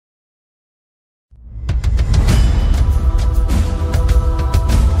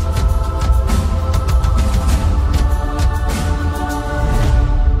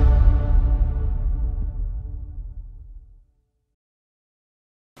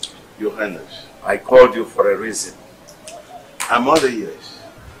Your Highness, I called you for a reason. I'm all ears.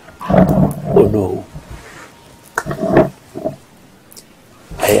 Oh no.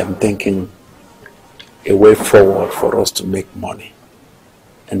 I am thinking a way forward for us to make money.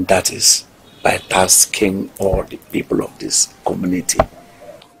 And that is by tasking all the people of this community.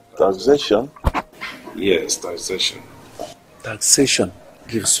 Taxation? Yes, taxation. Taxation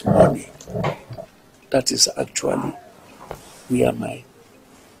gives money. That is actually where my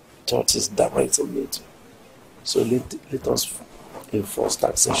thought is directing me to. So let us enforce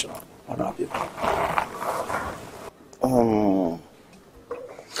taxation on our people.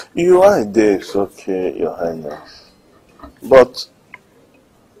 Your idea is okay, Your Highness. But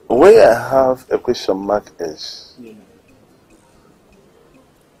where I have a question mark is,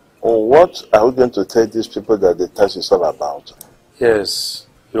 what are we going to tell these people that the tax is all about? Yes,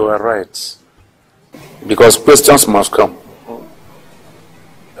 you are right. Because questions must come.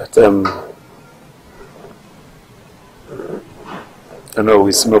 But no,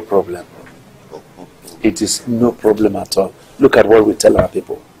 it's no problem. It is no problem at all. Look at what we tell our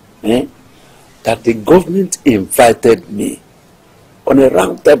people. That the government invited me on a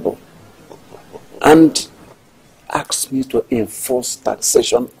round table and asked me to enforce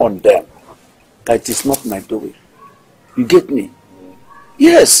taxation on them. That it is not my doing. You get me?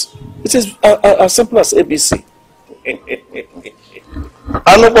 Yes, it is as simple as ABC.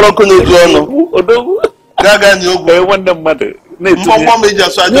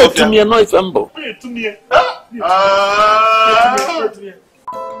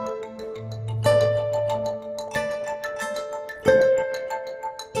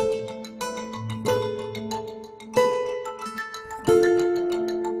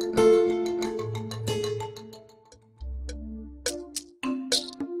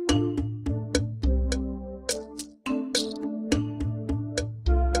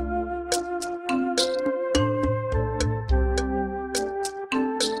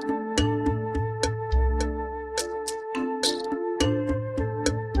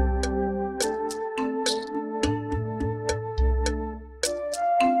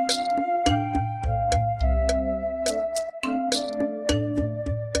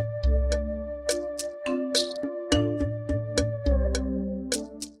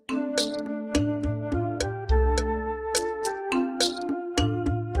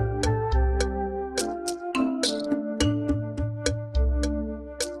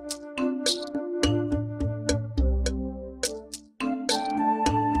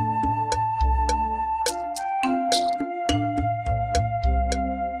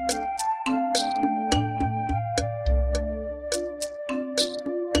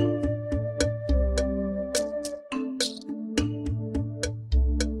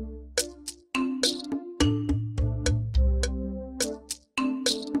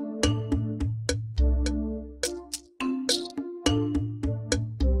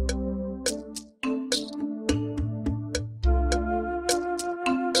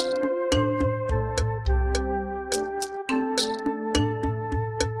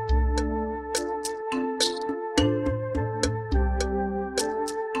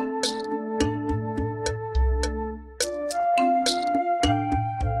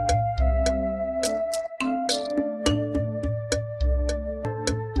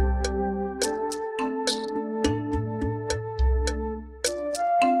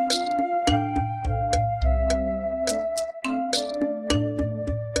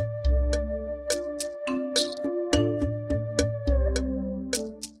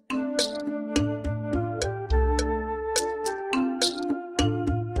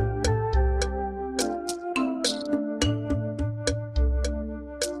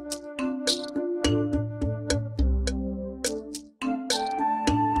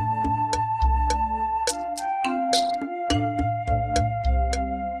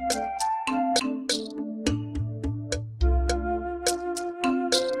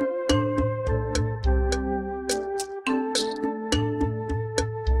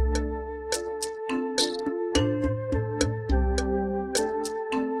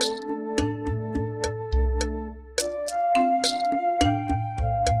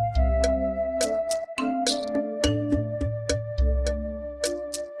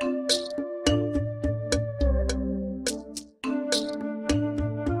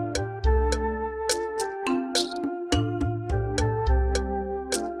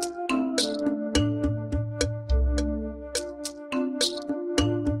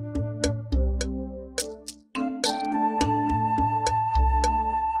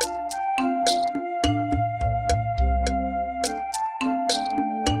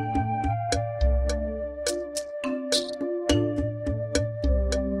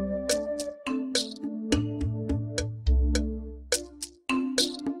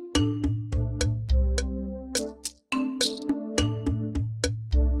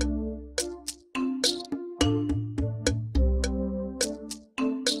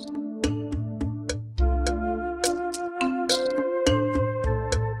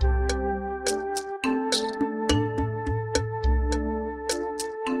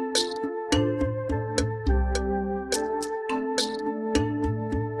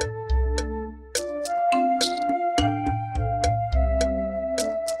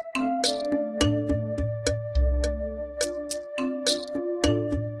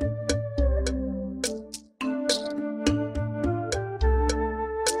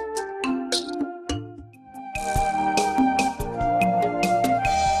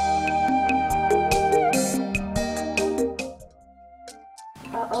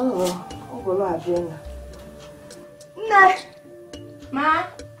 Ma.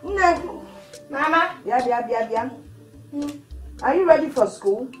 Mama. Yeah. Are you ready for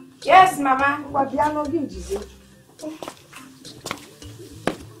school? Yes, Mama.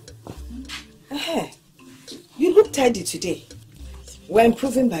 You look tidy today. We're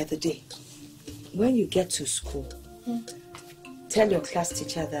improving by the day. When you get to school, tell your class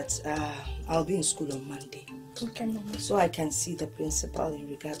teacher that I'll be in school on Monday. Okay, Mama. So I can see the principal in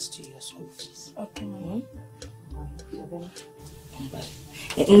regards to your school fees. Okay, Mama.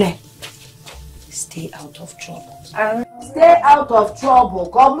 Stay out of trouble. Stay out of trouble.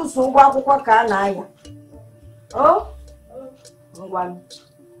 Come so oh? One.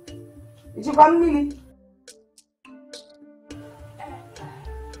 Did you come, Lily?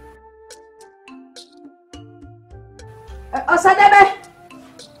 Osadebe!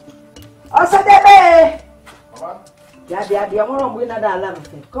 Mama? Yeah, I'm going to win another alarm.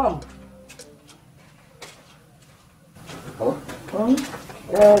 Come. Huh?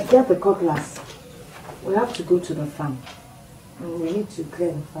 Get the cutlass. We have to go to the farm. And we need to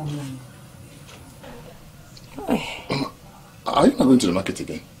clear the farmland. Are you not going to the market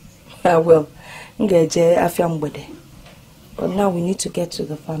again? I will. But now we need to get to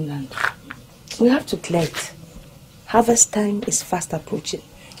the farmland. We have to clear it. Harvest time is fast approaching.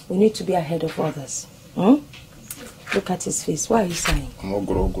 We need to be ahead of others. Look at his face. Why are you sighing?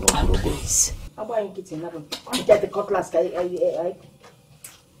 Please. Get the cutlass.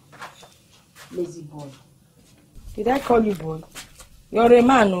 Lazy boy. Did I call you boy? You're a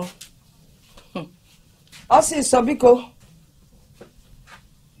man, no? Osi Sobiko.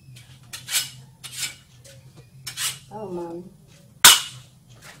 Oh, man.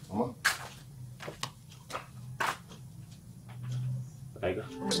 Mama? Tiger.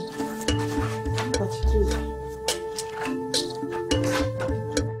 What you do?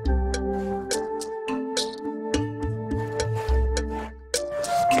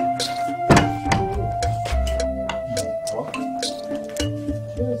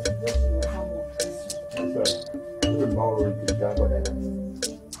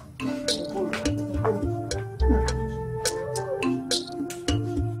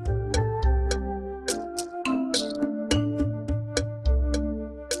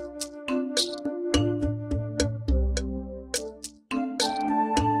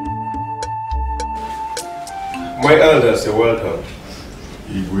 My elders, you're welcome.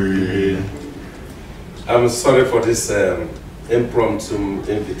 Igwe. I'm sorry for this impromptu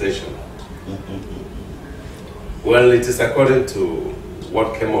invitation. Well, it is according to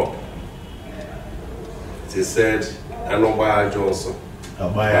what came up. It is said, Anoba Johnson.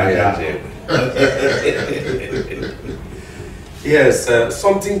 Yes,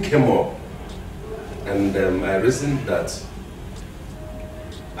 something came up, and I reasoned that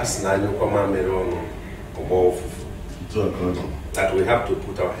as that we have to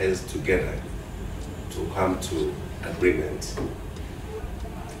put our heads together to come to agreement.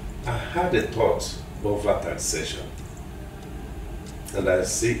 I had a thought over taxation, and I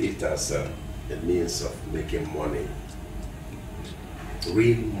see it as a means of making money,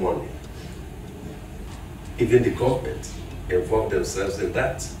 real money. Even the government involve themselves in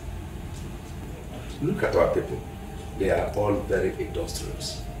that. Look at our people. They are all very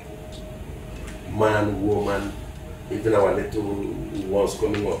industrious. Man, woman, even our little ones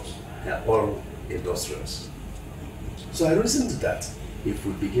coming up, they are all industrious. So I reasoned that if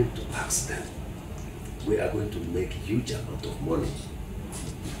we begin to tax them, we are going to make huge amount of money.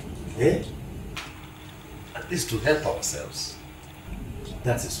 Eh? At least to help ourselves.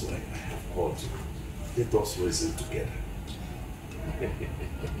 That is why I have called you. Let us reason together.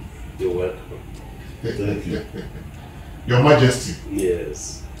 You're welcome. Thank you. Your Majesty.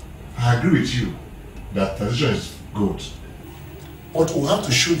 Yes. I agree with you that taxation is good. But we have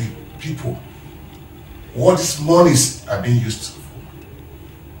to show the people what these monies are being used for.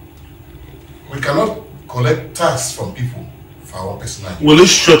 We cannot collect tax from people for our personal use. Will you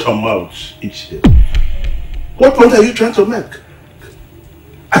shut your mouth each day? What point are you trying to make?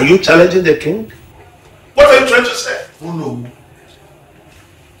 Are you challenging the king? What are you trying to say? Oh no.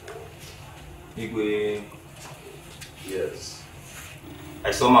 Igwe, Yes. I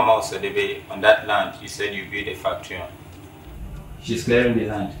saw Mama Osadebe on that land you said you built a factory on. She's clearing the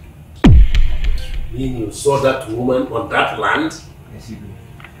land. You saw that woman on that land? Yes, Igwe.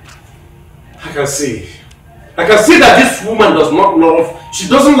 I can see that this woman does not love, she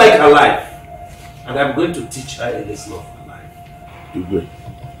doesn't like her life. And I'm going to teach her a lesson of her life. Igwe,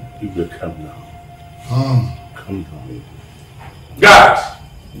 calm down. Calm down. God!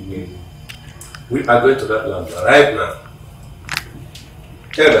 We are going to that land right now.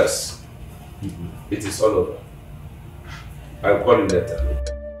 Tell us, It is all over. I'll call you later.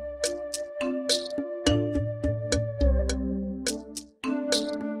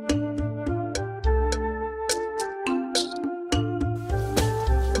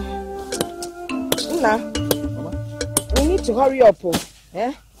 We need to hurry up,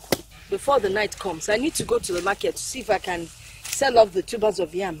 before the night comes. I need to go to the market to see if I can sell off the tubers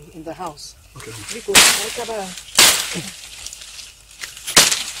of yam in the house. Okay.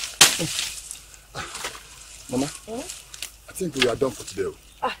 Mama, I think we are done for today.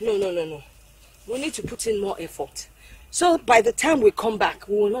 No. We need to put in more effort. So by the time we come back,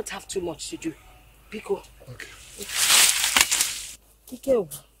 we will not have too much to do. Biko. Okay.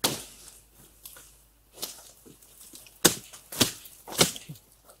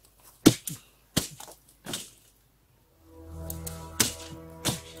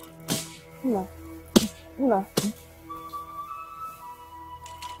 No.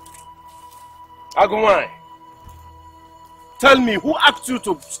 Agumai, tell me, who asked you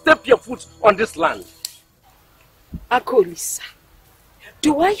to step your foot on this land? Akolisa,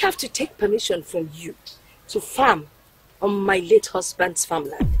 do I have to take permission from you to farm on my late husband's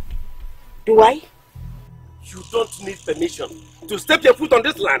farmland? Do I? You don't need permission to step your foot on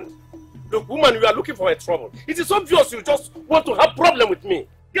this land. Look, woman, you are looking for a trouble. It is obvious you just want to have problem with me.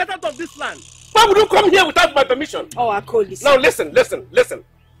 Get out of this land. Why would you come here without my permission? Oh, Akolisa. Now listen.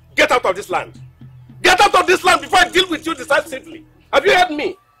 Get out of this land. Get out of this land before I deal with you decisively. Have you heard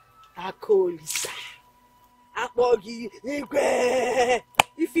me? Akolisa. Are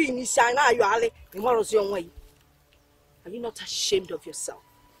you not ashamed of yourself?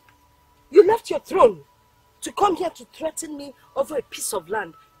 You left your throne to come here to threaten me over a piece of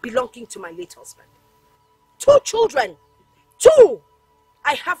land belonging to my late husband. 2 children. 2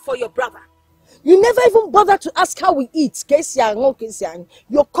 I have for your brother. You never even bother to ask how we eat.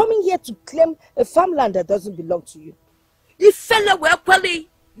 You're coming here to claim a farmland that doesn't belong to you. If fella were quelly,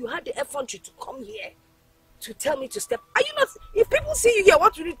 you had the effrontery to come here to tell me to step. Are you not? If people see you here,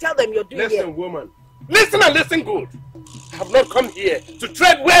 what will you tell them you're doing here? Listen, woman. Listen and listen good. I have not come here to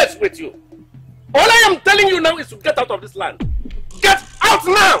trade words with you. All I am telling you now is to get out of this land. Get out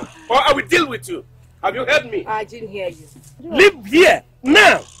now, or I will deal with you. Have you heard me? I didn't hear you. Leave here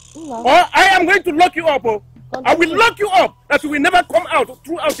now. Or I am going to lock you up. I will lock you up that you will never come out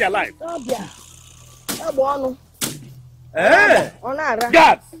throughout your life.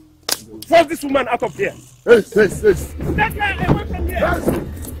 Guards, force this woman out of here. Hey. That guy away from here.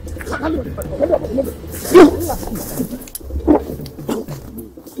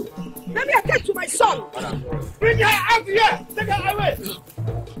 Let me attend to my son. Bring her out here. Take her away.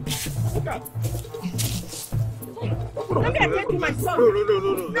 Let me attend to my son. No.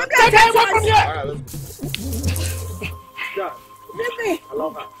 Let me attend to my son. Let me. Allow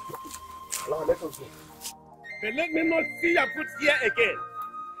her, let us go. But let me not see your foot here again.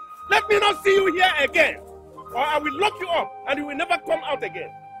 Let me not see you here again. Or I will lock you up and you will never come out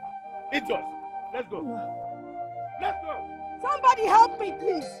again. It's yours. Let's go. Let's go. Somebody help me,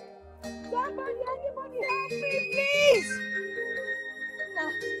 please. Anybody help me, please. No.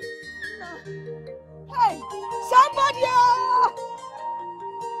 Hey, somebody!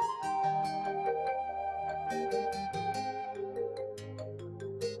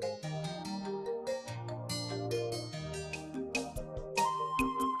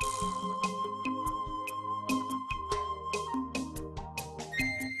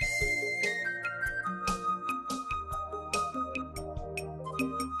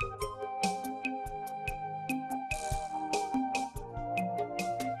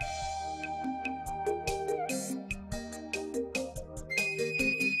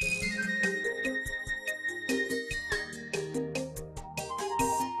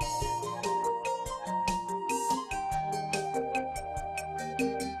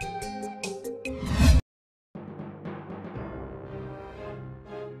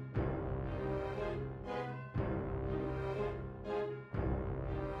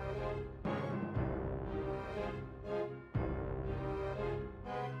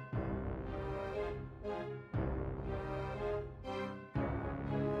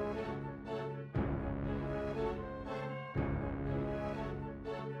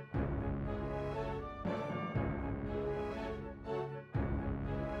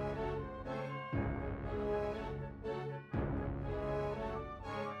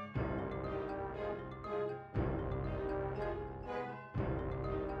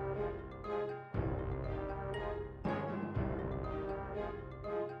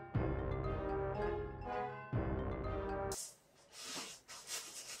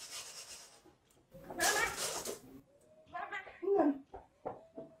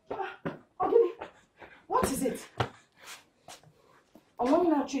 is it?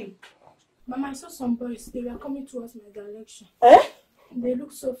 Mama, I saw some boys. They were coming towards my direction. Eh? They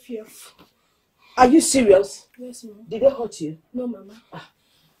look so fearful. Are you serious? Yes, Mama. Did they hurt you? No, Mama.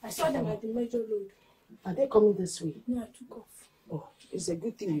 I saw them at the major road. Are they coming this way? No, I took off. Oh, it's a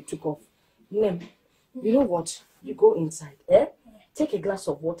good thing you took off. Nem, you know what? You go inside, eh? Take a glass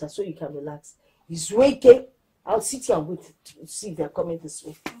of water so you can relax. It's waking. I'll sit here and wait to see if they're coming this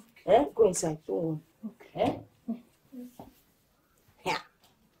way. Okay. Eh? Go inside. Don't worry. Okay. Eh? Yeah.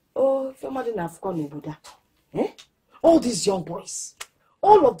 Oh, if your mother have gone in Buddha. Eh? All these young boys,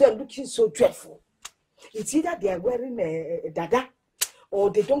 all of them looking so dreadful. It's either they are wearing a dada or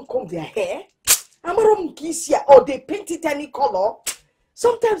they don't comb their hair. Or they paint it any color.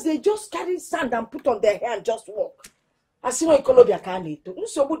 Sometimes they just carry sand and put on their hair and just walk. I see no Colombia can't eat.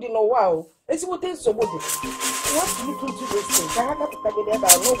 Nobody know wow. It's what they so good. You have to look into this thing. I have to tell you that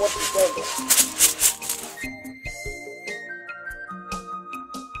I know what is there.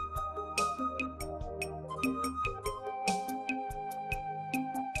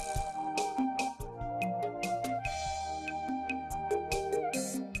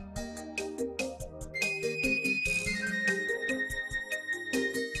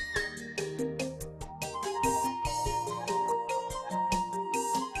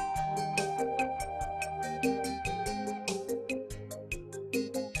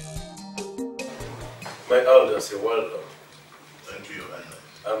 My elders, you're welcome. Thank you, Your Highness.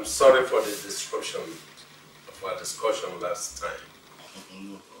 I'm sorry for the disruption of our discussion last time.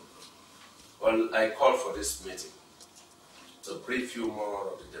 No problem. Well, I called for this meeting to brief you more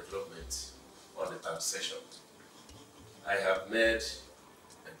of the development on the taxation. I have made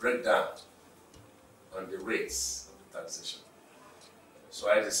a breakdown on the rates of the taxation.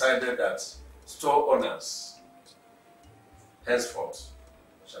 So I decided that store owners henceforth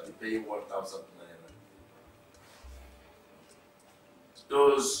shall be paying 1,000 naira.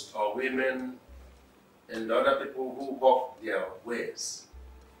 Those are women and other people who hawk their wares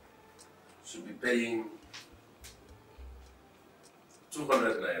should be paying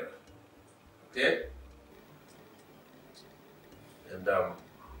 200 naira. Okay? And the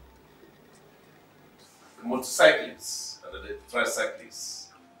motorcyclists and the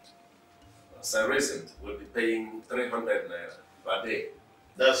tricyclists, as I reasoned, will be paying 300 naira per day.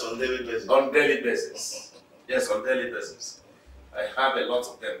 That's on daily basis? On daily basis. Yes, on daily basis. I have a lot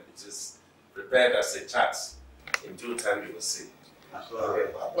of them. It is prepared as a chart. In due time, you will see.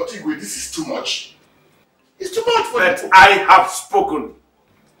 But Igwe, this is too much. It's too much for you. But I have spoken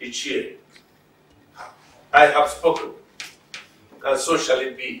each year. I have spoken. And so shall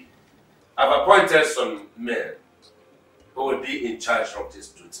it be. I've appointed some men who will be in charge of this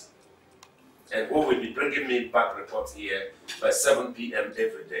duty. And who will be bringing me back reports here by 7 p.m.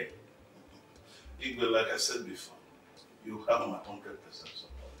 every day. Igwe, like I said before, you have my 100%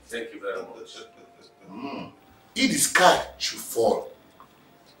 support. Thank you very much. If the sky should fall,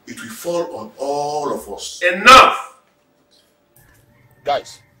 it will fall on all of us. Enough!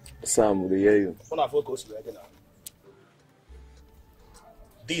 Guys. Sam, we hear you. One of our goals is ready now.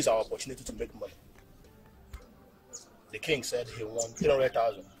 This is our opportunity to make money. The king said he won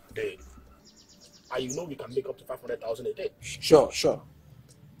 300,000 a day. And you know we can make up to 500,000 a day. Sure.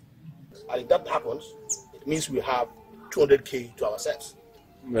 And if that happens, it means we have 200k to ourselves.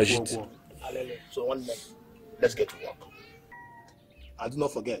 So one minute, let's get to work. And do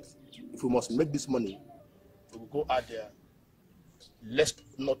not forget, if we must make this money, we will go out there. Let's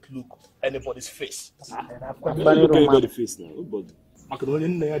not look anybody's face. Look anybody's face now. I can only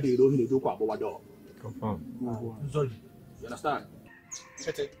know they don't do what about door. You understand?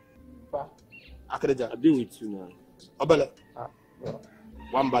 I've been with you now. Obele.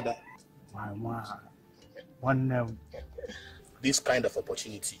 One bada. One This kind of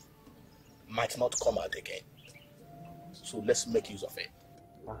opportunity might not come out again. So let's make use of it.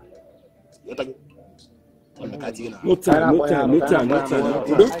 No time.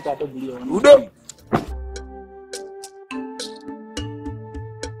 Udo.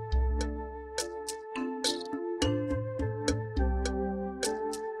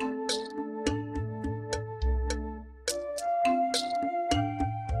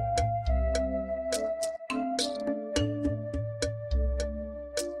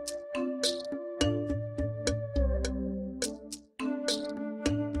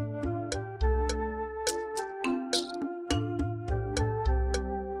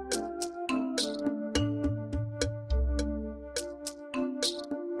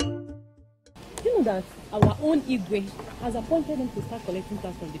 That our own Igwe has appointed them to start collecting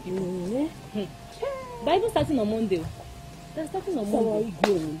tax from the people. They're even starting on Monday. They're starting on Monday.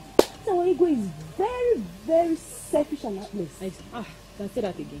 Our Igwe is very, very, very selfish and heartless. Can say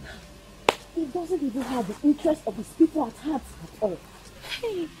that again. He doesn't even have the interest of his people at heart at all.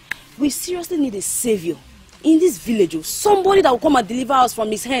 Hey, we seriously need a savior in this village. Somebody that will come and deliver us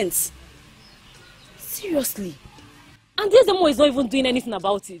from his hands. Seriously. And this demo is not even doing anything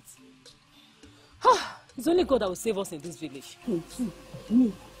about it. It's only God that will save us in this village.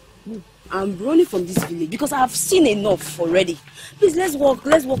 Me. I'm running from this village because I have seen enough already. Please, let's walk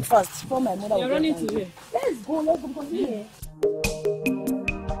fast before my mother will You're running to here. Let's go from here.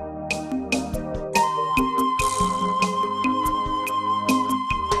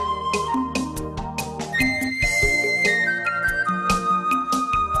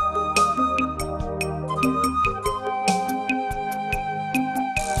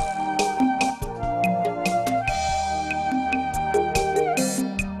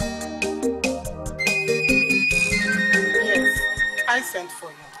 Sent for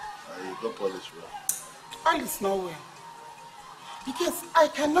you. You got polish well. All is not well. Because I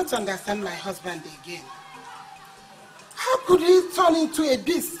cannot understand my husband again. How could he turn into a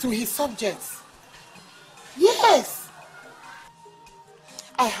beast to his subjects? Yes.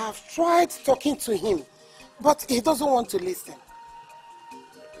 I have tried talking to him, but he doesn't want to listen.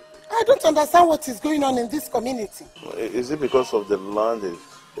 I don't understand what is going on in this community. Is it because of the land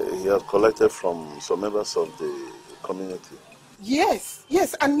he has collected from some members of the community?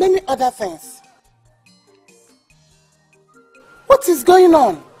 Yes, and many other things. What is going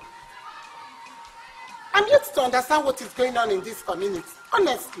on? I'm yet to understand what is going on in this community,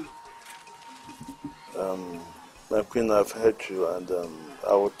 honestly. My queen, I've heard you, and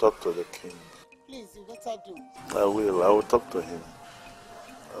I will talk to the king. Please, you better do. I will talk to him.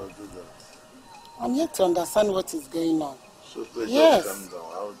 I will do that. I'm yet to understand what is going on. So please yes. Just calm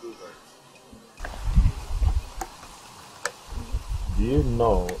down. I will do that. Do you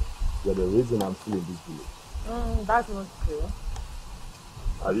know you're the reason I'm still in this village? That's not true.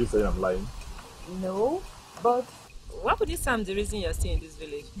 Are you saying I'm lying? No, but why would you say I'm the reason you're still in this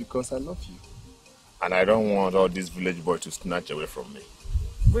village? Because I love you. And I don't want all these village boys to snatch away from me.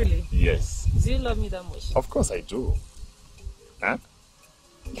 Really? Yes. Do you love me that much? Of course I do. Huh?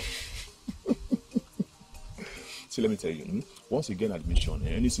 See, let me tell you, once you get admission,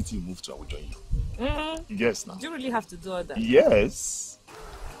 any city you move to, I will join you. Yes, now. Do you really have to do all that? Yes.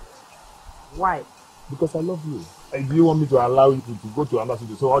 Why? Because I love you. And do you want me to allow you to go to another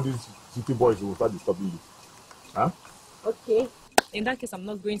city so all these city boys will start disturbing you? Huh? Okay. In that case, I'm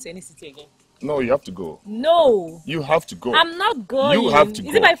not going to any city again. No, you have to go. No. You have to go. I'm not going. You have to go.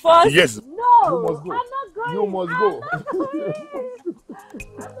 Is it my fault? Yes. No. You must go. I'm not going. You must go.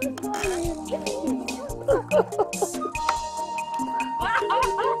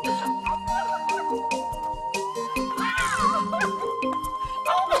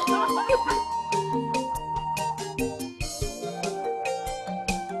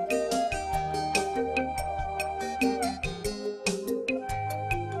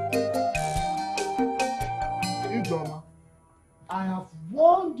 I have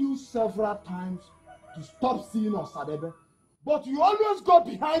warned you several times to stop seeing Osadebe, but you always go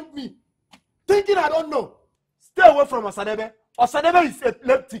behind me, thinking I don't know. Stay away from Osadebe. Osadebe is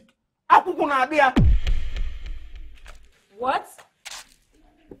epileptic. What?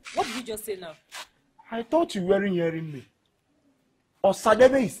 What did you just say now? I thought you weren't hearing me.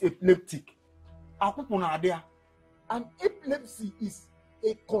 Osadebe is epileptic. And epilepsy is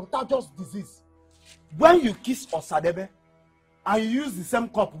a contagious disease. When you kiss Osadebe and you use the same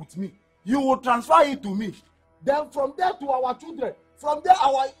cup with me, you will transfer it to me. Then from there to our children, from there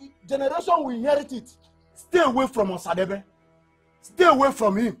our generation will inherit it. Stay away from Osadebe. Stay away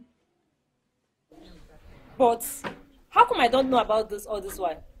from him. But how come I don't know about this all this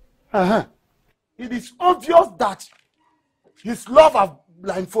while? It is obvious that his love has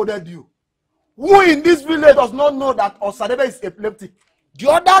blindfolded you. Who in this village does not know that Osadebe is epileptic? The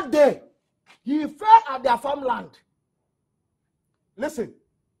other day, he fell at their farmland. Listen,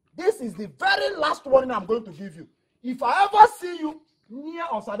 this is the very last warning I'm going to give you. If I ever see you near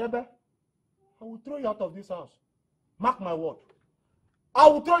Osadebe, I will throw you out of this house. Mark my word. I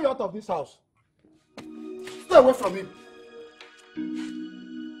will throw you out of this house. Stay away from him.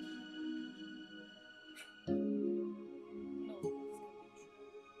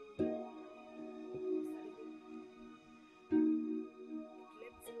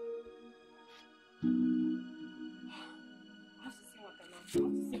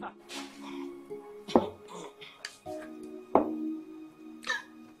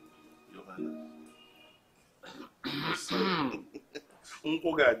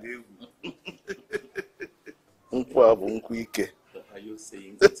 Are you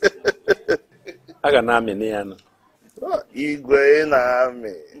saying Aganami Niana. Igwe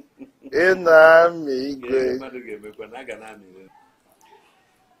Inami. Inami Igwe.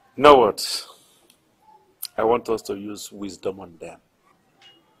 You know what? I want us to use wisdom on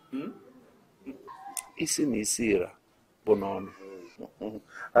them. Isi ni isira, bonomi.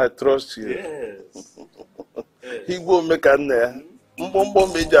 I trust you. Yes. He will make a name. Mbombo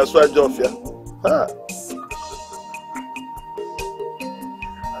meja swa jofia. Ha.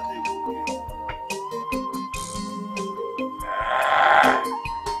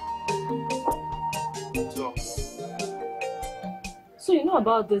 So you know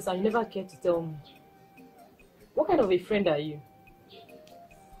about this and you never cared to tell me. What kind of a friend are you?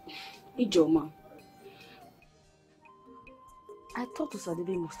 Ijoma. I thought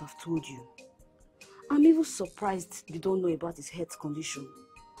Osadebe must have told you. I'm even surprised you don't know about his health condition.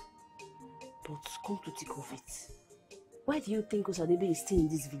 But come to think of it, why do you think Osadebe is still in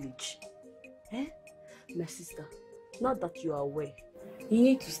this village? Eh? My sister, now that you are aware, you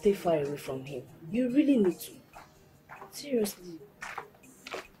need to stay far away from him. You really need to. Seriously.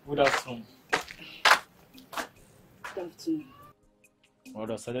 Good afternoon. Good afternoon. Well,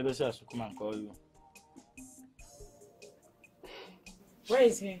 Osadebe says to come and call you. Where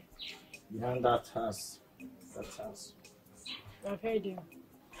is he? Behind that house. That house. I've heard him.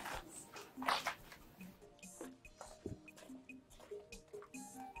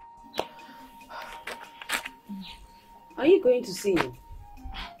 Are you going to see him?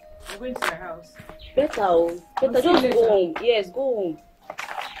 I'm going to my house. Better, oh. Better just go home. Yes, go home.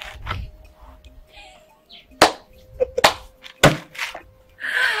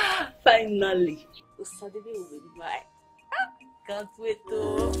 Finally. Osadebe will be back. Can't wait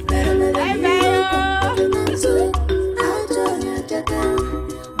to. Bye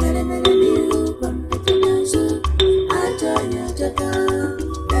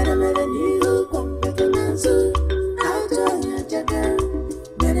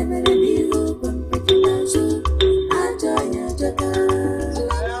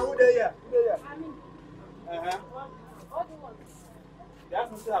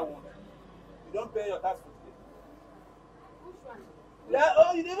You don't pay your tax. Yeah,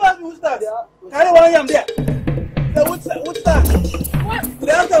 oh, you never have which tax? Carry one yam there. Which tax? What?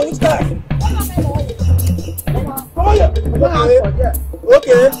 The answer, which tax? Come on here.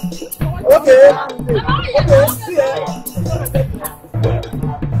 Okay. See ya.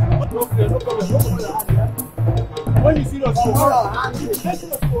 Okay, no problem. When you see us,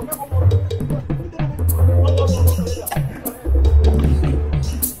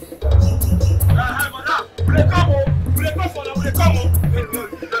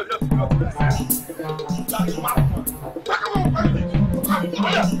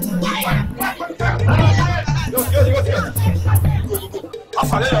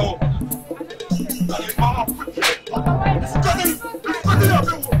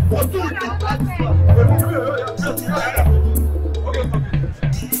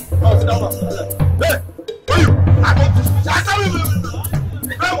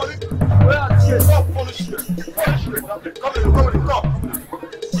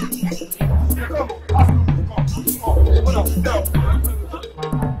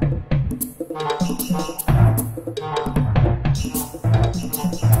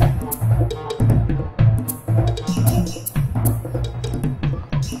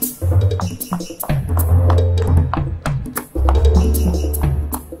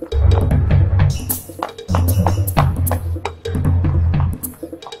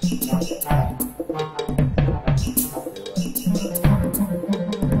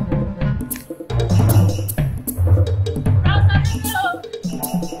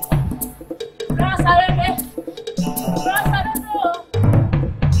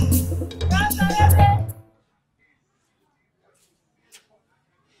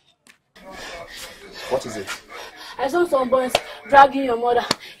 What is it? I saw some boys dragging your mother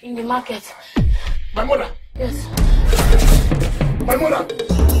in the market. My mother? Yes. My mother?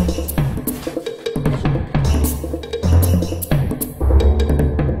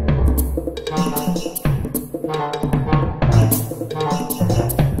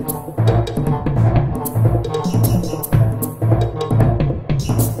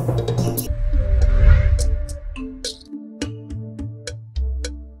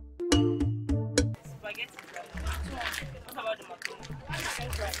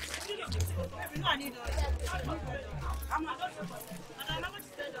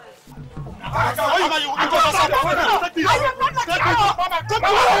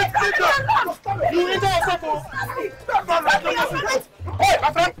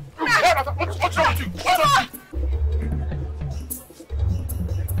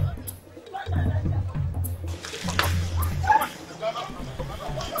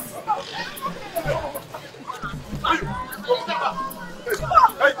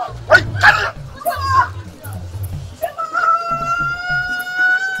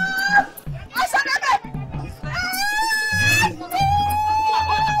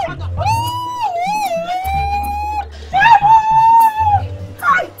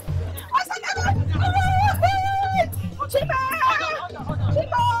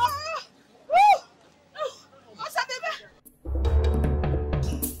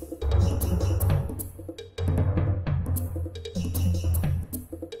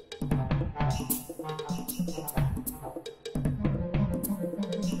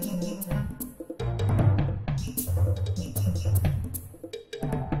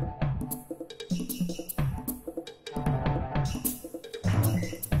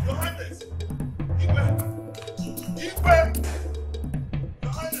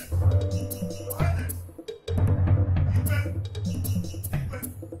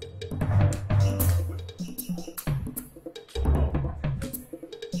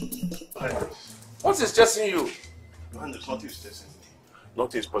 What is chasing you? Johannes, nothing is chasing me.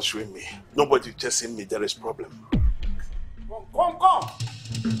 Nothing is pursuing me. Nobody is chasing me. There is problem. Come.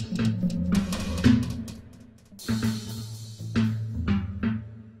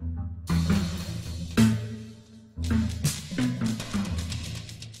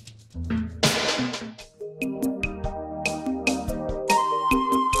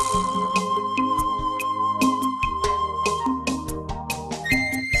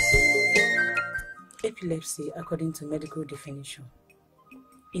 Epilepsy, according to medical definition,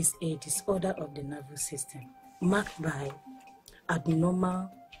 is a disorder of the nervous system marked by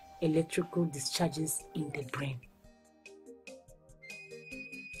abnormal electrical discharges in the brain.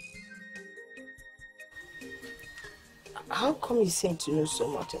 How come you seem to know so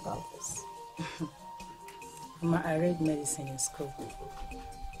much about this? Mama, I read medicine in school.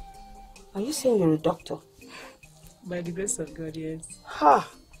 Are you saying you're a doctor? By the grace of God, yes. Ha!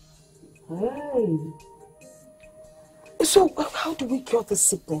 Hey! So, how do we cure this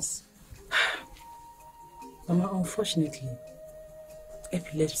sickness? Mama, unfortunately,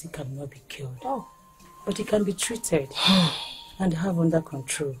 epilepsy cannot be cured. Oh. But it can be treated and have under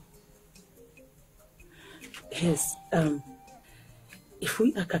control. Yes, if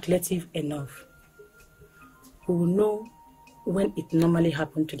we are calculative enough, we will know when it normally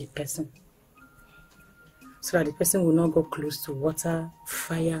happened to the person, so that the person will not go close to water,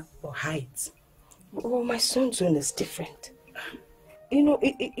 fire, or heights. Oh, my son's own is different. You know,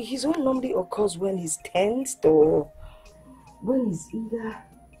 his own normally occurs when he's tensed or when he's either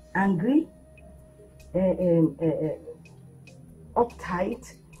angry,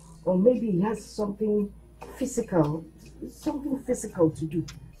 uptight, or maybe he has something physical to do.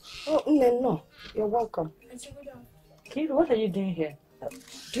 Oh, no, you're welcome. Kid, what are you doing here?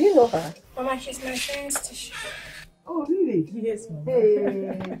 Do you know her? Mama, she's my friend's teacher. Oh, really? Yes, Mama.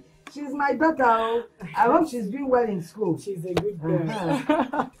 Hey, she's my daughter. I hope she's doing well in school. She's a good girl.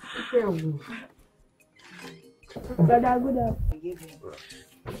 Brother, good up.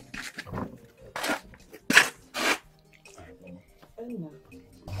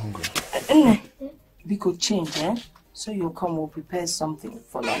 We could change, eh? So you'll come, we'll prepare something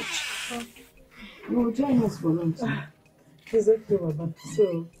for lunch. You will join us for lunch. It's okay, Mama.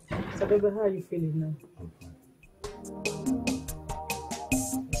 So, Sadebe, how are you feeling now?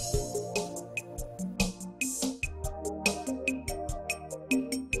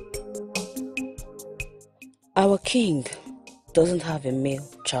 Our king doesn't have a male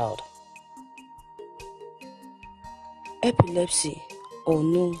child. Epilepsy or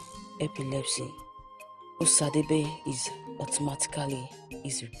no epilepsy, Osadebe is automatically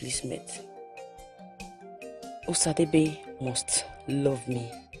his replacement. Osadebe must love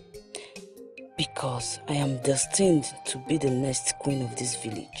me because I am destined to be the next queen of this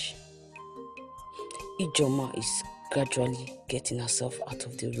village. Ijoma is gradually getting herself out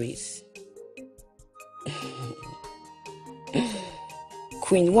of the race.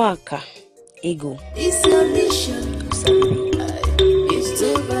 Queen Waka, Ego. It's your mission. It's to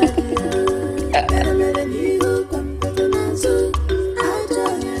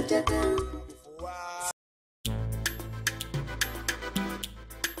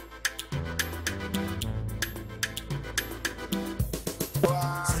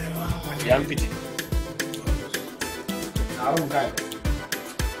Young pity. I don't got it.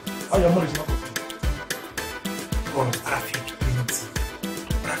 Oh, your money is not good. Oh, traffic plenty.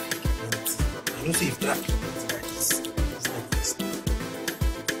 Traffic plenty. I don't see if traffic plenty like this. It's like this.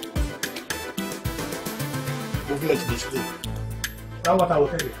 Movement to display. That's what I will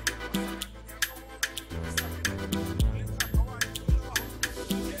tell you.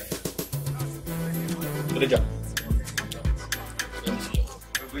 Good job.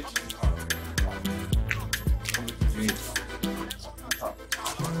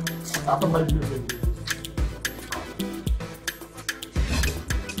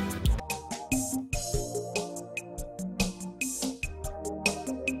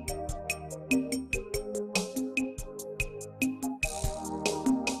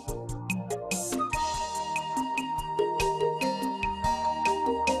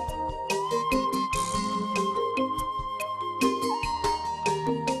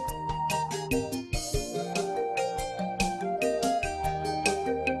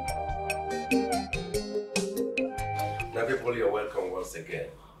 Again.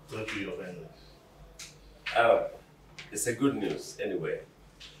 Thank you, Your Highness. It's a good news anyway.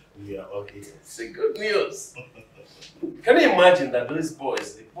 We are all here. It's a good news. Can you imagine that the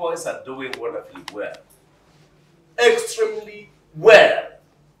boys are doing wonderfully well? Extremely well.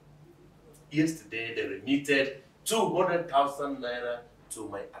 Yesterday they remitted 200,000 naira to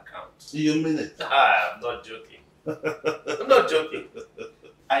my account. You mean it? I'm not joking. I'm not joking.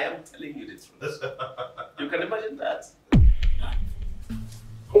 I am telling you the truth. You can imagine that.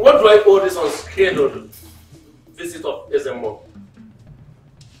 What do I owe this unscheduled visit of Ezemo?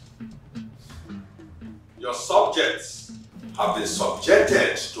 Your subjects have been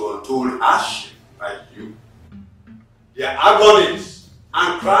subjected to untold hardship by you. Their agonies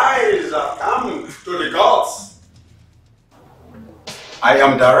and cries have come to the gods. I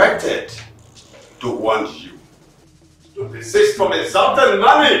am directed to warn you to desist from extorting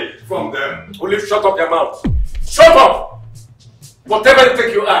money from them. Will you shut up your mouth? Shut up! Whatever you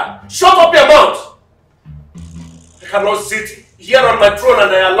think you are, shut up your mouth! I cannot sit here on my throne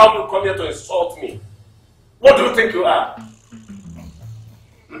and I allow you to come here to insult me. What do you think you are?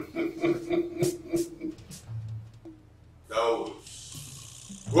 Those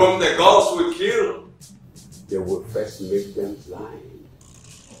whom the gods will kill, They will first make them blind.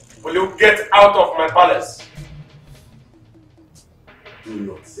 Will you get out of my palace? do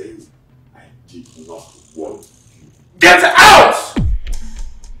not say I did not want you. Get out!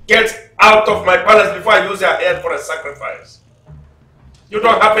 Get out of my palace before I use your head for a sacrifice. You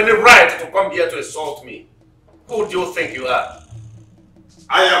don't have any right to come here to insult me. Who do you think you are?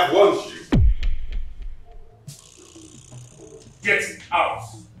 I have warned you. Get out.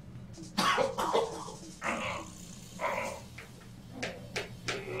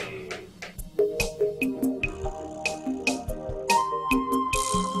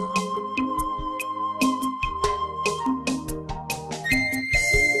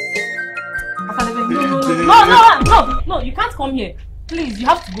 No, you can't come here. Please, you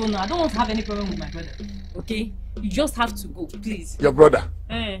have to go now. I don't want to have any problem with my brother. Okay? You just have to go, please. Your brother?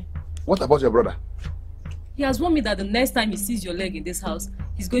 Eh. What about your brother? He has warned me that the next time he sees your leg in this house,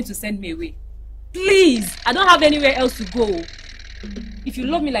 he's going to send me away. Please! I don't have anywhere else to go. If you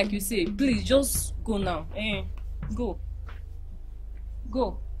love me like you say, please, just go now. Eh. Go.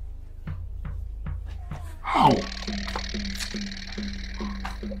 Go. How?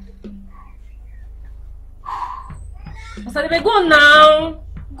 Osadebe, go now.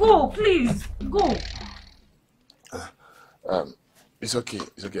 Go, please. Go. It's okay.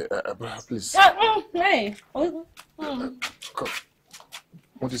 It's okay. Please. Hey. Come.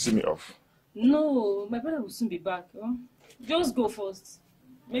 Want to see me off? No, my brother will soon be back. Huh? Just go first.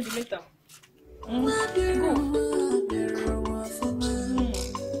 Maybe later. Go.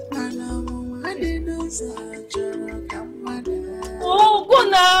 Oh, go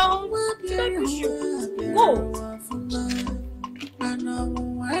now. Go.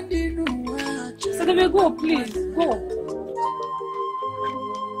 Sadebe, go, please. Go.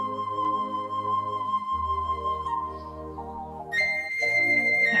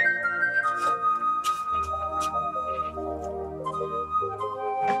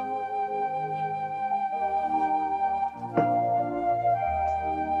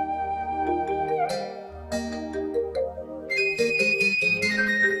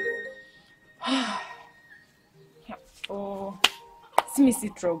 Oh, see me see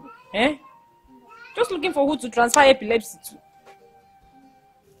trouble, eh? Just looking for who to transfer epilepsy to.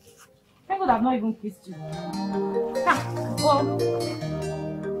 Thank God I've not even kissed you. Well.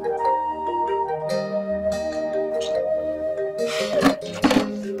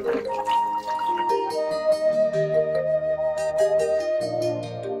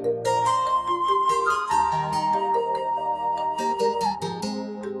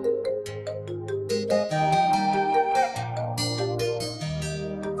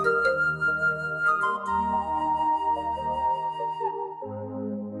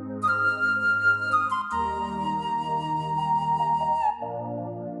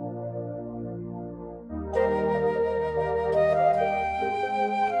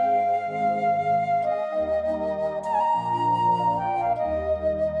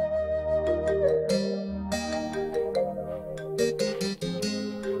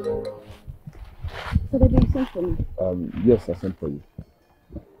 So that you sent for me. Yes, I sent for you.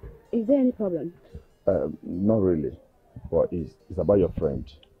 Is there any problem? Not really, but it's about your friend,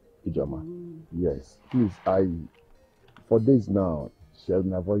 Ijoma. Yes, please. For days now, she has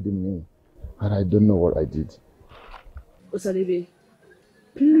been avoiding me, and I don't know what I did. Osadebe,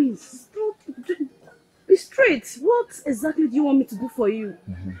 please, be straight. What exactly do you want me to do for you?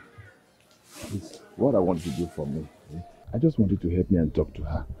 It's what I want you to do for me. I just want you to help me and talk to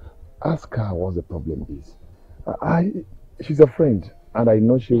her. Ask her what the problem is. She's a friend, and I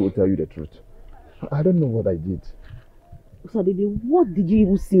know she will tell you the truth. I don't know what I did. Osadebe, what did you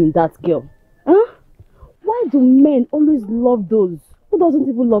even see in that girl? Huh? Why do men always love those who doesn't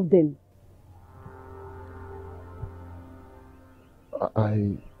even love them?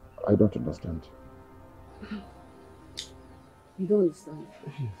 I don't understand. You don't understand?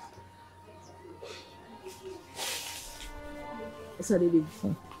 Sorry, baby.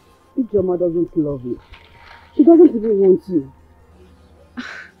 If your mother doesn't love you, she doesn't even want you.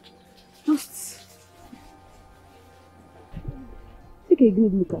 Just take a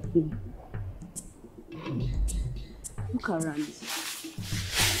good look at him. Look around.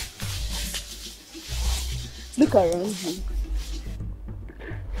 Look around you.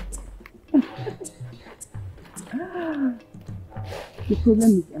 The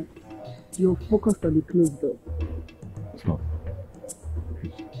problem is that you're focused on the closed door. It's not.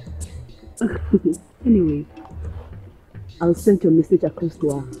 Anyway, I'll send your message across to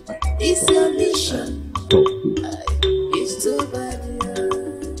her. It's your mission. It's too bad.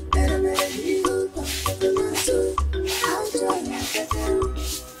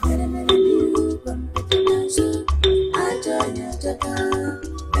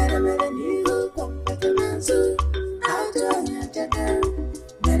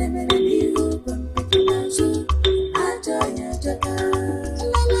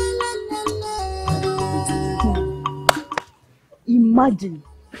 Imagine,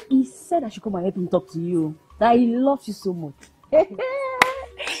 he said I should come and help him talk to you. That he loves you so much.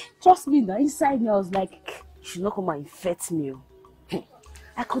 Trust me, now inside me I was like, you should not come and infect me.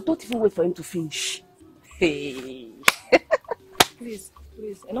 I could not even wait for him to finish. Hey. Please,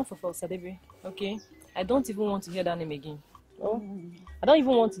 enough of us, Sadebe, okay? I don't even want to hear that name again. Oh, I don't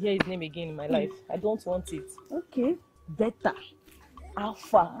even want to hear his name again in my life. I don't want it. Okay, better.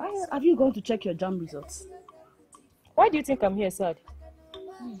 Alpha, have you gone to check your JAMB results? Why do you think I'm here, Sad?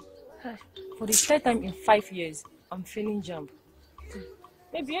 For the third time in 5 years, I'm failing JAMB.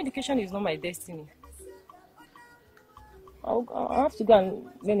 Maybe education is not my destiny. I'll have to go and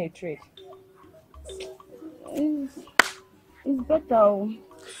learn a trade. It's better.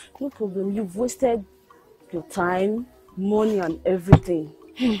 No problem. You've wasted your time, money, and everything.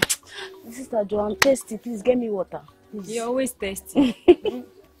 Sister Jo, I'm thirsty. Please get me water. Please. You're always thirsty.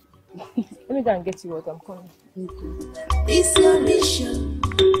 Let me go and get you water. I'm coming. It's your mission.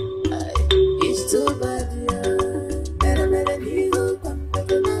 It's too bad.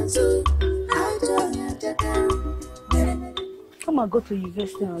 Come and go to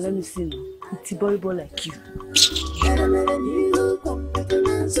university and let me see now. It's a boy like you.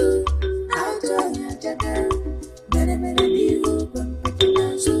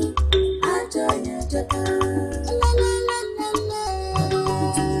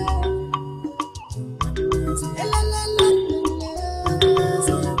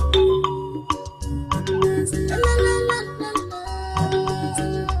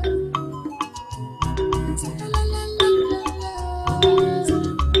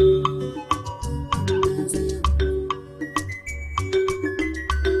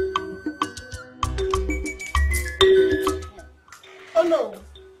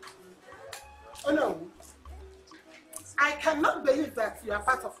 Oh no. I cannot believe that you are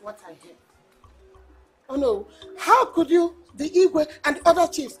part of what I hear. Oh no. How could you, the Igwe and the other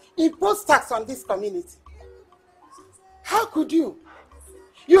chiefs, impose tax on this community? How could you?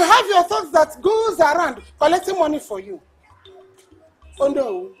 You have your thugs that goes around collecting money for you. Oh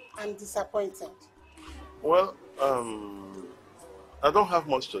no, I'm disappointed. Well, I don't have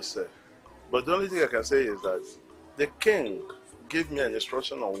much to say. But the only thing I can say is that the king gave me an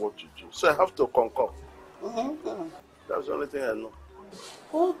instruction on what to do. So I have to concur. That's the only thing I know.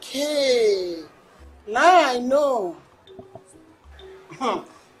 Okay. Now I know.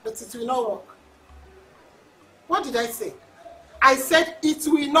 But it will not work. What did I say? I said it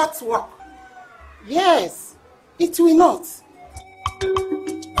will not work. Yes, it will not.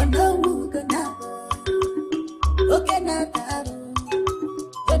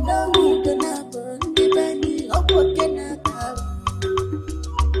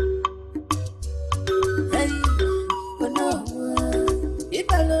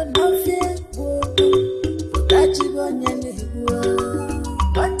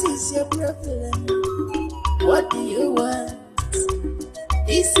 What is your problem? What do you want?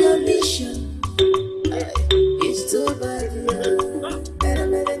 It's your mission. It's too bad.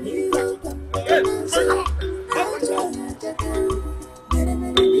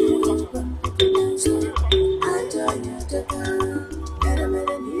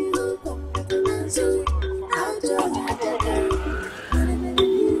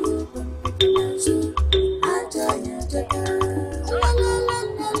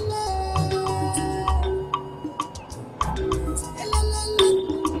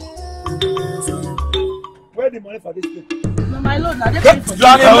 Where the money for this thing? No, my lord, now they pay for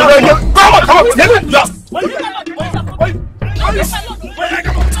Come on,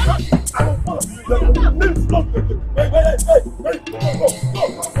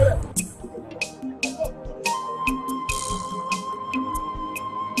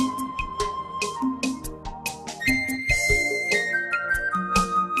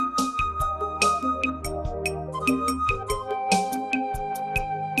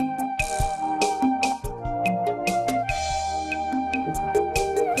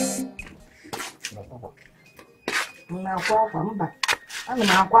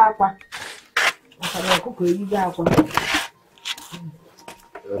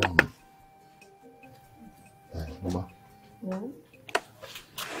 Mama.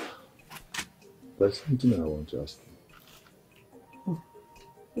 There's something I want to ask you.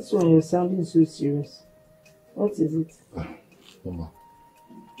 This one is sounding so serious. What is it? Mama.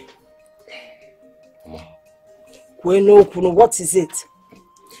 What is it?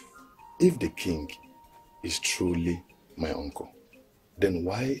 If the king is truly my uncle, then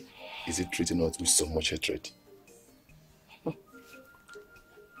why is he treating us with so much hatred?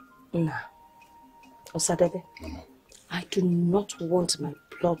 Nah. Osadebe, I do not want my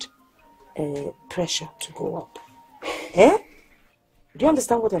blood pressure to go up. Eh? Do you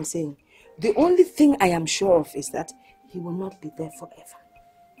understand what I'm saying? The only thing I am sure of is that he will not be there forever.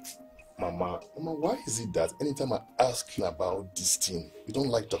 Mama, why is it that anytime I ask you about this thing, you don't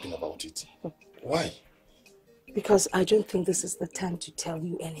like talking about it? Why? Because I don't think this is the time to tell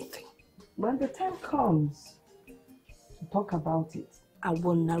you anything. When the time comes to talk about it, I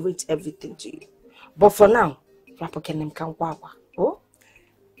will narrate everything to you. But for now, oh,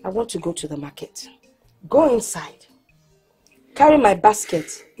 I want to go to the market. Go inside. Carry my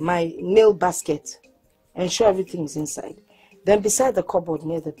basket, my nail basket, ensure everything is inside. Then beside the cupboard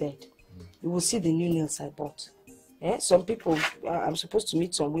near the bed, you will see the new nails I bought. Some people, I'm supposed to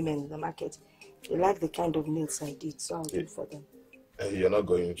meet some women in the market. They like the kind of nails I did, so I'll do it for them. You're not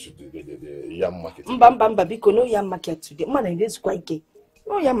going to the yam market? No yam market today. Man, it is quite gay.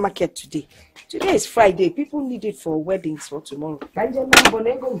 No yam market today. Today is Friday. People need it for weddings for tomorrow. I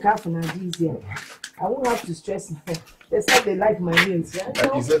won't have to stress my. They said they like my nails.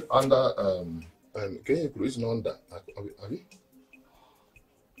 Yeah? Is it under, can you cruise under? Are we?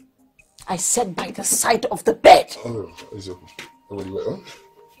 I said by the side of the bed. Oh, it's okay. What do you want?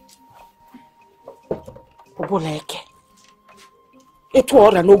 Poboleke. It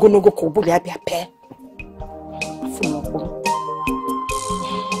was a no go kobule abia pe.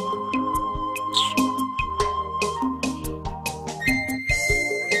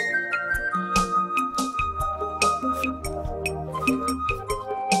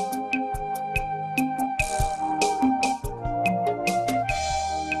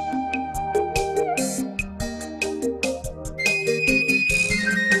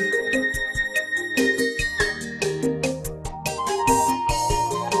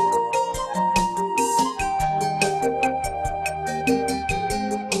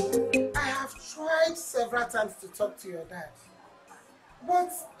 To talk to your dad,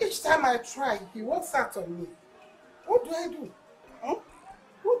 but each time I try, he walks out on me. What do I do? Huh?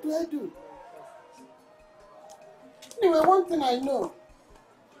 What do I do? Anyway, one thing I know,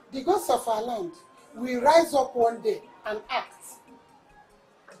 the gods of our land will rise up one day and act.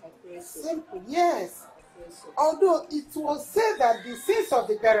 Simple, yes. Although it was said that the sins of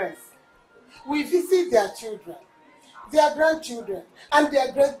the parents will visit their children, their grandchildren, and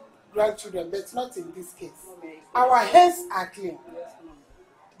their great-grandchildren, but not in this case. Our hands are clean.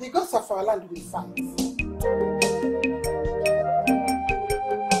 The gods of our land will fight.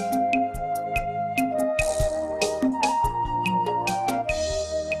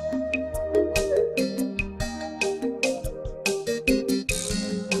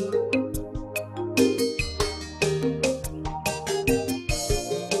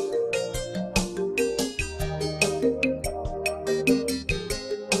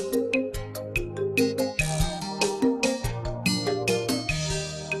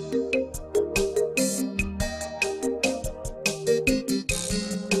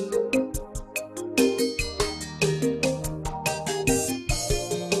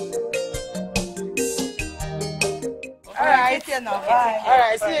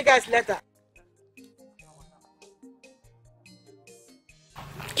 Alright, see you guys later.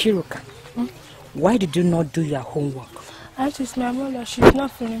 Chiruka, why did you not do your homework? Auntie, my mother, she's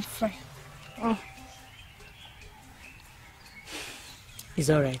not feeling fine. It's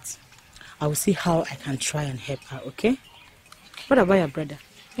alright. I will see how I can try and help her, okay? What about your brother?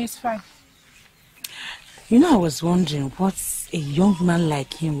 He's fine. You know, I was wondering what a young man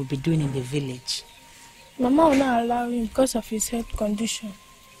like him would be doing in the village. Mama will not allow him because of his health condition.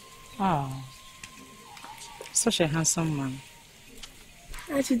 Oh, such a handsome man.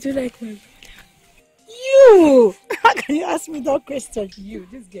 Auntie, do you like my brother? You! How can you ask me that question? You,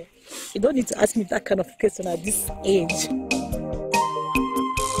 this girl. You don't need to ask me that kind of question at this age.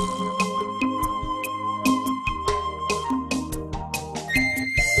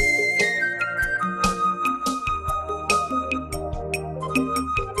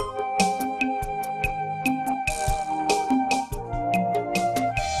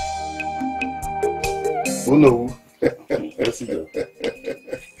 Oh no,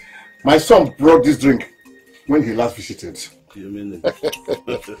 My son brought this drink when he last visited. You mean it?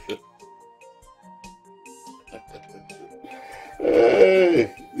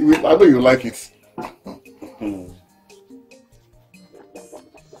 Hey, I know you like it.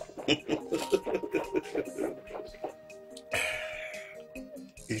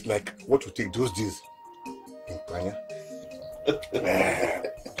 It's like what you take those days in Panya.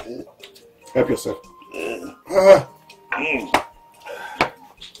 Help yourself.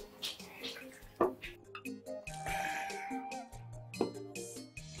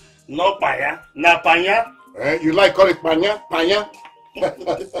 No Panya, na Panya. You like call it Panya? Panya?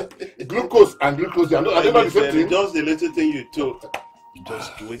 Glucose and glucose, are they not the same thing? Just the little thing you took.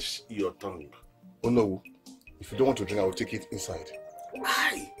 Just twist your tongue. Oh no. If you don't want to drink, I will take it inside.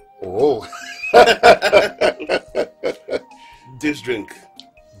 Aye. Oh. This drink,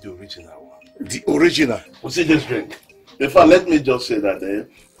 the original one. The original? You see this drink? In fact, let me just say that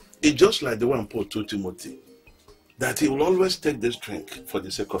it's just like the one Paul told Timothy, that he will always take this drink for the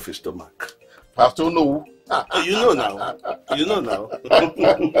sake of his stomach. Pastor, no. You know now. You know now.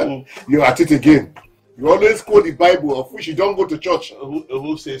 You're at it again. You always quote the Bible, of which you don't go to church.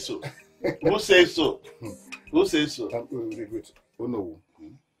 Who says so? Who says so? Who says so? Wait. Oh no.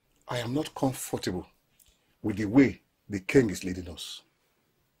 I am not comfortable with the way the king is leading us.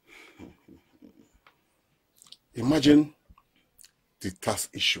 Imagine the tax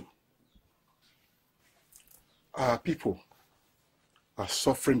issue. Our people are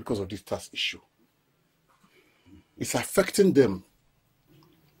suffering because of this tax issue. It's affecting them.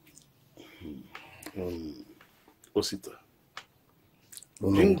 Osita,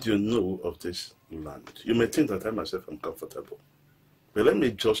 didn't you know of this land? You may think that I myself am comfortable. But let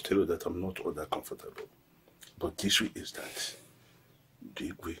me just tell you that I'm not all that comfortable. But the issue is that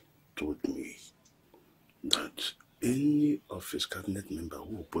Bigwe told me that any of his cabinet member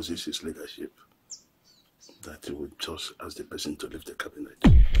who opposes his leadership, that he would just ask the person to leave the cabinet.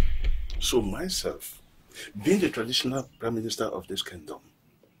 So myself, being the traditional prime minister of this kingdom,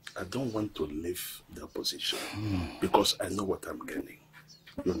 I don't want to leave the opposition because I know what I'm gaining.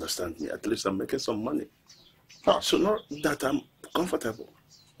 You understand me? At least I'm making some money. So not that I'm comfortable.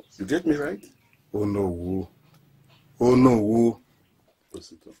 You get me right? Oh no. Oh no.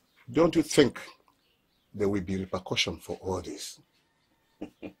 Don't you think there will be repercussion for all this?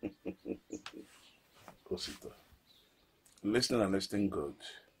 Osita, listen and listen good.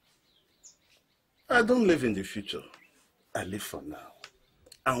 I don't live in the future. I live for now.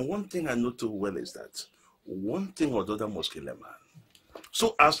 And one thing I know too well is that one thing or the other must kill a man.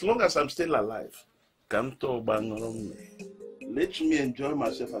 So as long as I'm still alive, let me enjoy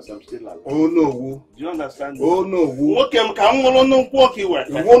myself as I'm still alive. Oh no. Do you understand? Oh no.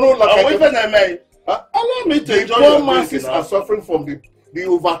 Allow me to enjoy poor your masses are suffering from the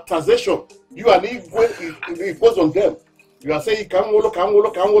over-taxation. You are imposed on them. You are saying can.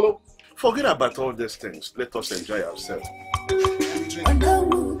 Forget about all these things. Let us enjoy ourselves.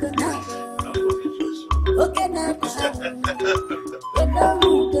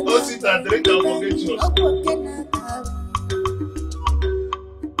 Oh, sit and drink and forget yours.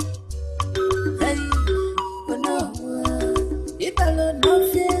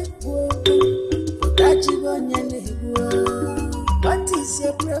 What is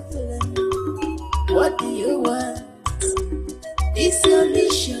your problem? What do you want? It's your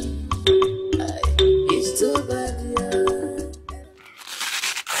mission. It's too bad, yeah.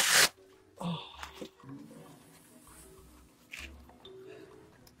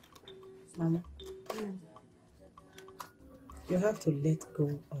 Mama, you have to let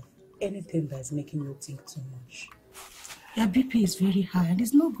go of anything that's making you think too much. Your BP is very high and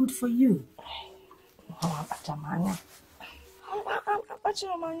it's not good for you. Oh, Achamanya.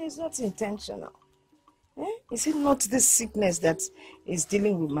 Achamanya is not intentional. Is it not this sickness that is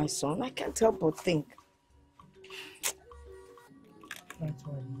dealing with my son? I can't help but think. Don't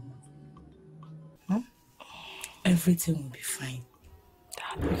worry, Mama. Everything will be fine.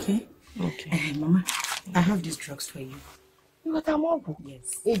 Okay? Okay. Mama, I have these drugs for you.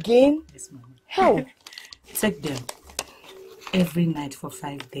 Yes. Again? Yes, Mama. How? Take them every night for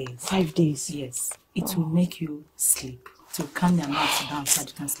 5 days. 5 days? Yes. It will make you sleep. To calm your nerves down so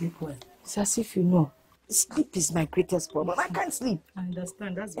that you can sleep well. It's as if you know. Sleep is my greatest problem. I can't sleep. I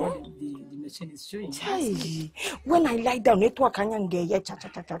understand. That's what the machine is showing. When I lie down, I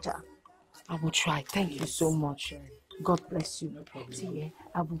will try. Thank you so much. God bless you. No problem. See,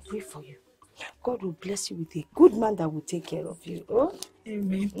 I will pray for you. God will bless you with a good man that will take care of you. Oh?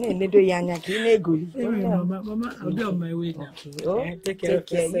 Amen. Amen, Mama, I'll be on my way now. Okay. Oh? Take care.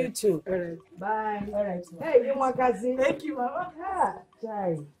 You too. All right. Bye. All right. Hey, you want to Thank you, Mama.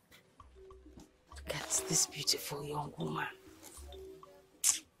 Chai. Look at this beautiful young woman.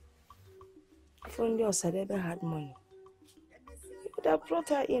 If only Osadebe had money, he would have brought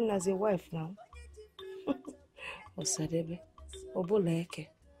her in as a wife now. Osadebe, Oboleke,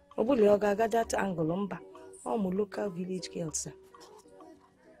 Oboleogaga that angle, my local village girls.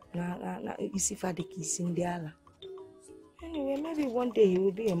 Na Isifadiki is in the ala. Anyway, maybe one day he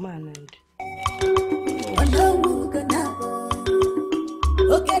will be a man and.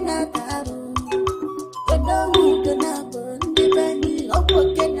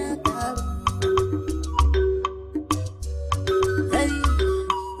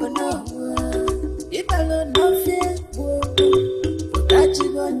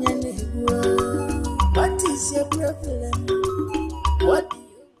 What is your problem? What?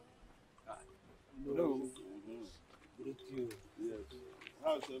 Hello. Yes.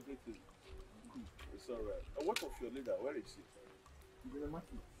 How's everything? It's all right. What of your leader? Where is he? In the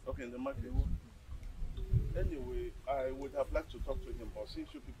market. Okay, in the market. Anyway, I would have liked to talk to him, but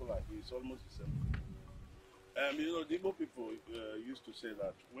since you people are here, it's almost the same. You know, the Igbo people used to say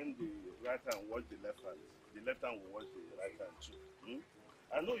that when the right hand watch the left hand will watch the right hand too.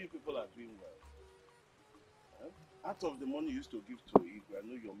 I know you people are doing well. Out of the money you used to give to Igbo, I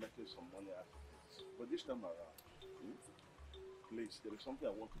know you're making some money out of it. But this time around, please, there is something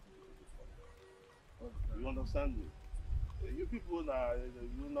I want to do for you. You understand me? You people now,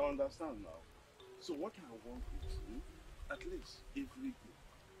 you now understand now. So what I want is, at least every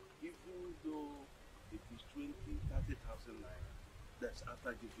day, even though it is 20,000, 30,000 naira, that's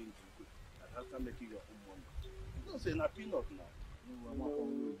after giving you and after making your own money. You don't say na peanut now.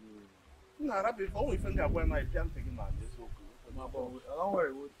 No, before we think about my piano taking man, it's okay. Don't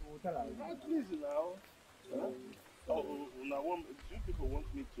worry, we'll tell her. Please now. Oh, now you people want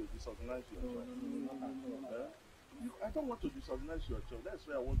me to disorganize your child? I don't want to disorganize your child. That's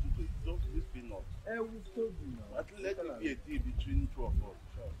why I want you to just this peanut. We've told you now. At least let it be a deal between two of us.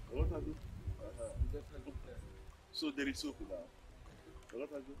 What I do? So there is soap now.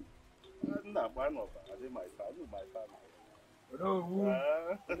 What I do? No, why not? I did my father. I do my father. No.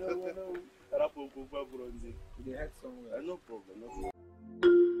 They had somewhere. No problem. No problem.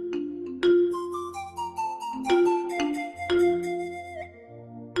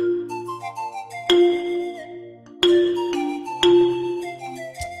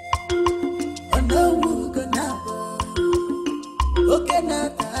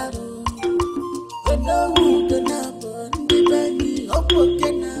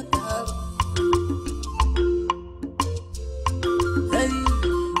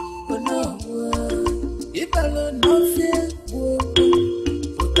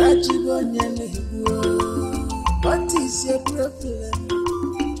 What is your problem?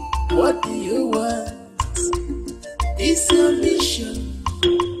 What do you want? Is your mission?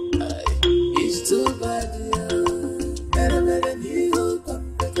 It's too bad. Better you come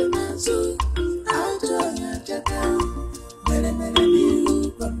back and so I'll join your chaka. Better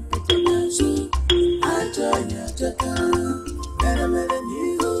you come back and so I'll join your chaka. Better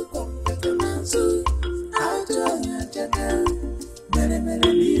you come back and so I'll join your chaka.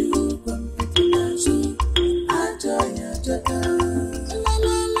 Better you come back and so I'll join your chaka.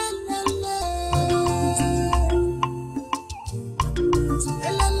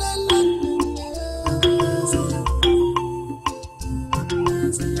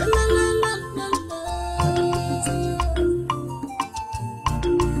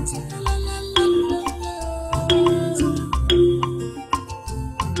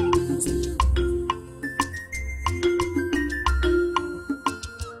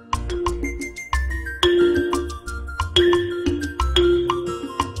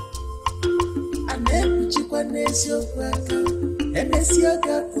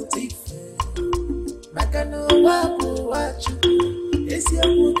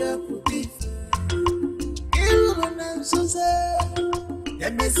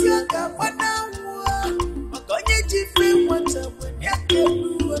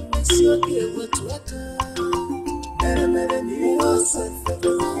 Better you also,